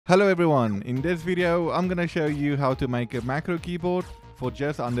Hello everyone, in this video I'm gonna show you how to make a macro keyboard for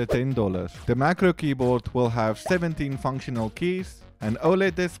just under $10. The macro keyboard will have 17 functional keys, an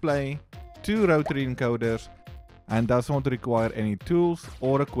OLED display, 2 rotary encoders, and does not require any tools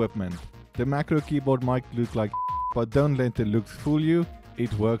or equipment. The macro keyboard might look like but don't let the looks fool you,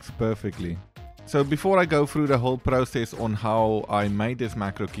 it works perfectly. So before I go through the whole process on how I made this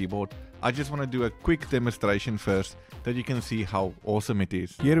macro keyboard, I just want to do a quick demonstration first that you can see how awesome it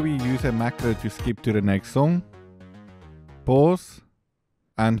is. Here we use a macro to skip to the next song, pause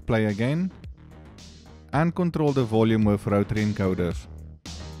and play again, and control the volume with rotary encoders.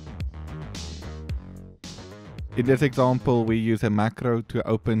 In this example we use a macro to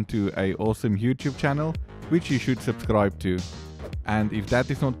open to an awesome YouTube channel which you should subscribe to. And if that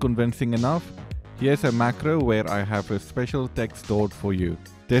is not convincing enough, here's a macro where I have a special text stored for you.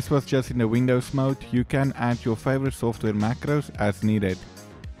 This was just in the Windows mode. You can add your favorite software macros as needed.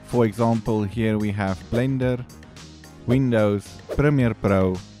 For example, here we have Blender, Windows, Premiere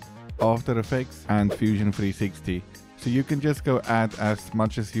Pro, After Effects and Fusion 360. So you can just go add as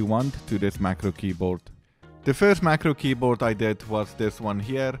much as you want to this macro keyboard. The first macro keyboard I did was this one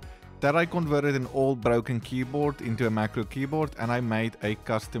here, that I converted an old broken keyboard into a macro keyboard and I made a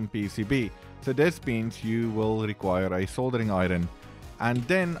custom PCB. So this means you will require a soldering iron. And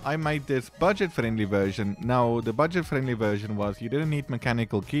then I made this budget-friendly version. Now the budget-friendly version was you didn't need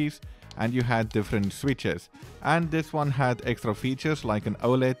mechanical keys and you had different switches. And this one had extra features like an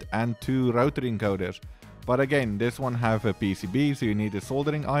OLED and 2 rotary encoders. But again, this one have a PCB, so you need a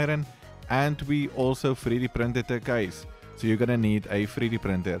soldering iron. And we also 3D printed the case, so you're gonna need a 3D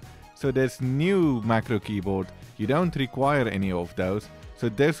printer. So this new macro keyboard, you don't require any of those. So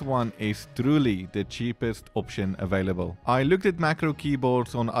this one is truly the cheapest option available. I looked at macro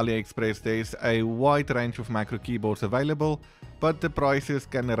keyboards on AliExpress. There's a wide range of macro keyboards available, but the prices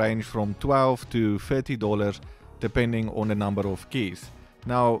can range from $12 to $30 depending on the number of keys.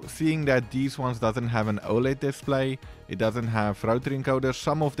 Now, seeing that these ones doesn't have an OLED display, it doesn't have rotary encoders,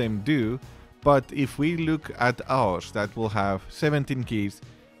 some of them do, but if we look at ours that will have 17 keys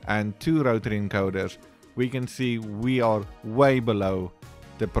and 2 rotary encoders, we can see we are way below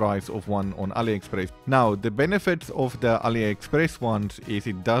the price of one on AliExpress. Now, the benefits of the AliExpress ones is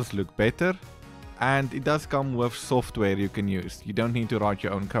it does look better and it does come with software you can use. You don't need to write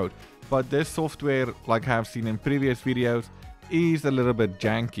your own code. But this software, like I have seen in previous videos, is a little bit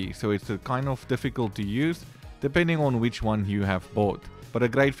janky, so it's kind of difficult to use depending on which one you have bought. But a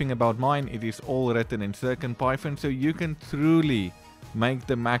great thing about mine, it is all written in CircuitPython, so you can truly make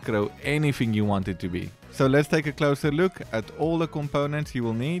the macro anything you want it to be. So let's take a closer look at all the components you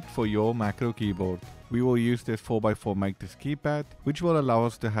will need for your macro keyboard. We will use this 4x4 Matrix keypad, which will allow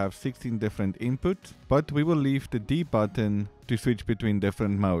us to have 16 different inputs, but we will leave the D button to switch between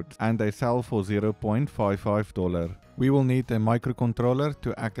different modes, and they sell for $0.55. We will need a microcontroller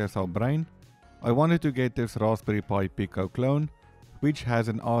to act as our brain. I wanted to get this Raspberry Pi Pico clone, which has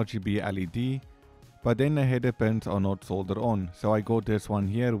an RGB LED, but then the header pins are not soldered on, so I got this one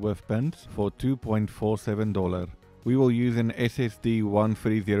here with pins for $2.47. We will use an SSD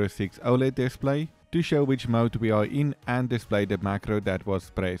 1306 OLED display to show which mode we are in and display the macro that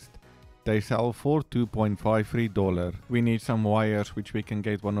was pressed. They sell for $2.53. We need some wires, which we can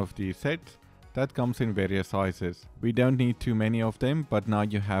get one of these sets that comes in various sizes. We don't need too many of them, but now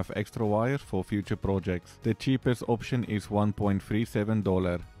you have extra wires for future projects. The cheapest option is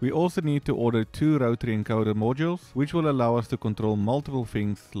 $1.37. We also need to order 2 rotary encoder modules, which will allow us to control multiple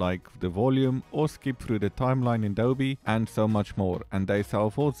things like the volume or skip through the timeline in Adobe and so much more, and they sell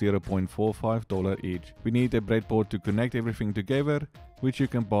for $0.45 each. We need a breadboard to connect everything together, which you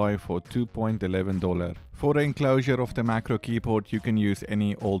can buy for $2.11. For the enclosure of the macro keyboard, you can use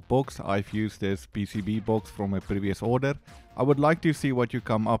any old box. I've used this PCB box from a previous order. I would like to see what you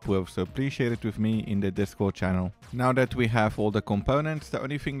come up with, so please share it with me in the Discord channel. Now that we have all the components, the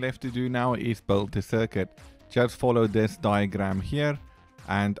only thing left to do now is build the circuit. Just follow this diagram here,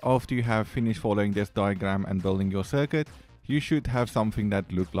 and after you have finished following this diagram and building your circuit, you should have something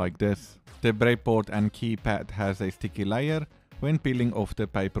that looks like this. The breadboard and keypad has a sticky layer when peeling off the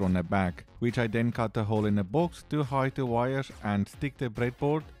paper on the back, which I then cut a hole in the box to hide the wires and stick the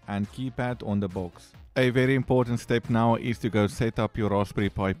breadboard and keypad on the box. A very important step now is to go set up your Raspberry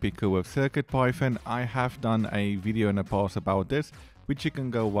Pi Pico with CircuitPython. I have done a video in the past about this, which you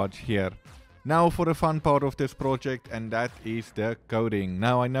can go watch here. Now for the fun part of this project, and that is the coding.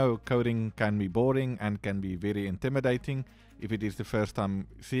 Now I know coding can be boring and can be very intimidating if it is the first time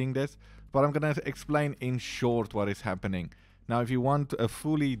seeing this, but I'm gonna explain in short what is happening. Now, if you want a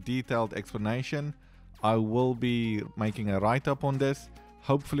fully detailed explanation, I will be making a write-up on this,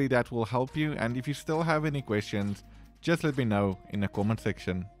 Hopefully that will help you, and if you still have any questions, just let me know in the comment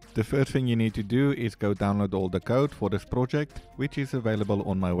section. The first thing you need to do is go download all the code for this project, which is available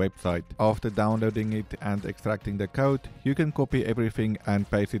on my website. After downloading it and extracting the code, you can copy everything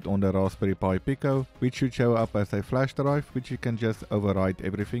and paste it on the Raspberry Pi Pico, which should show up as a flash drive, which you can just overwrite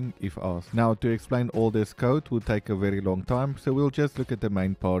everything if asked. Now, to explain all this code would take a very long time, so we'll just look at the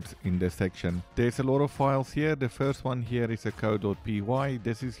main parts in this section. There's a lot of files here. The first one here is a code.py.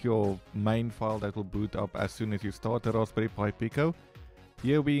 This is your main file that will boot up as soon as you start the Raspberry Pi Pico.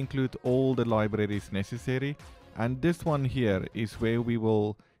 Here we include all the libraries necessary, and this one here is where we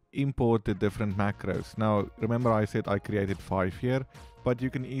will import the different macros. Now remember, I said I created 5 here, but you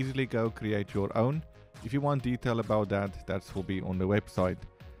can easily go create your own. If you want detail about that, that will be on the website.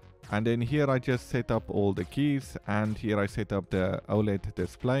 And then here I just set up all the keys, and here I set up the OLED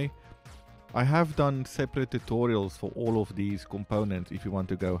display. I have done separate tutorials for all of these components if you want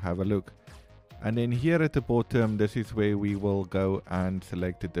to go have a look. And then here at the bottom, this is where we will go and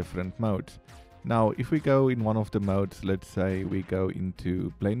select the different modes. Now, if we go in one of the modes, let's say we go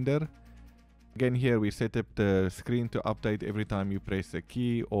into Blender. Again, here we set up the screen to update every time you press a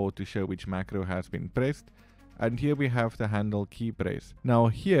key or to show which macro has been pressed. And here we have the handle key press. Now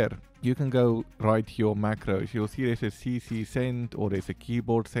here, you can go write your macros. You'll see there's a CC send or there's a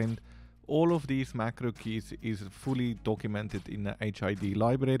keyboard send. All of these macro keys is fully documented in the HID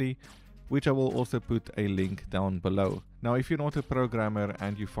library, which I will also put a link down below. Now, if you're not a programmer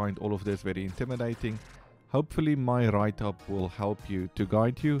and you find all of this very intimidating, hopefully my write-up will help you to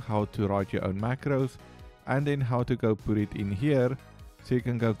guide you how to write your own macros and then how to go put it in here so you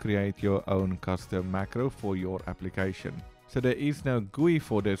can go create your own custom macro for your application. So there is no GUI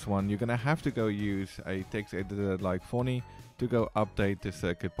for this one. You're gonna have to go use a text editor like Phony to go update the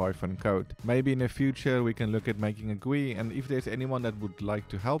CircuitPython code. Maybe in the future we can look at making a GUI, and if there's anyone that would like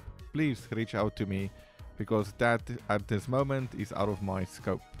to help, please reach out to me, because that at this moment is out of my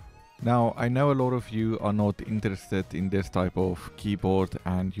scope. Now, I know a lot of you are not interested in this type of keyboard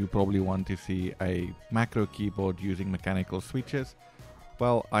and you probably want to see a macro keyboard using mechanical switches.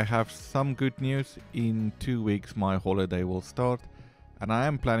 Well, I have some good news. In 2 weeks my holiday will start, and I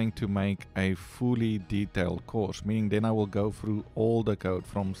am planning to make a fully detailed course, meaning then I will go through all the code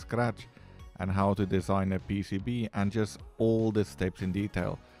from scratch and how to design a PCB and just all the steps in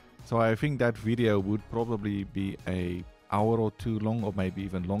detail. So I think that video would probably be an hour or 2 long, or maybe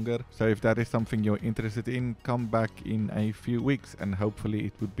even longer. So if that is something you're interested in, come back in a few weeks and hopefully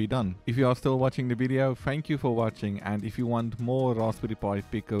it would be done. If you are still watching the video, thank you for watching, and if you want more Raspberry Pi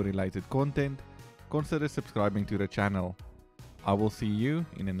Pico related content, consider subscribing to the channel. I will see you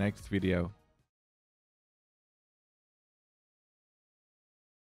in the next video.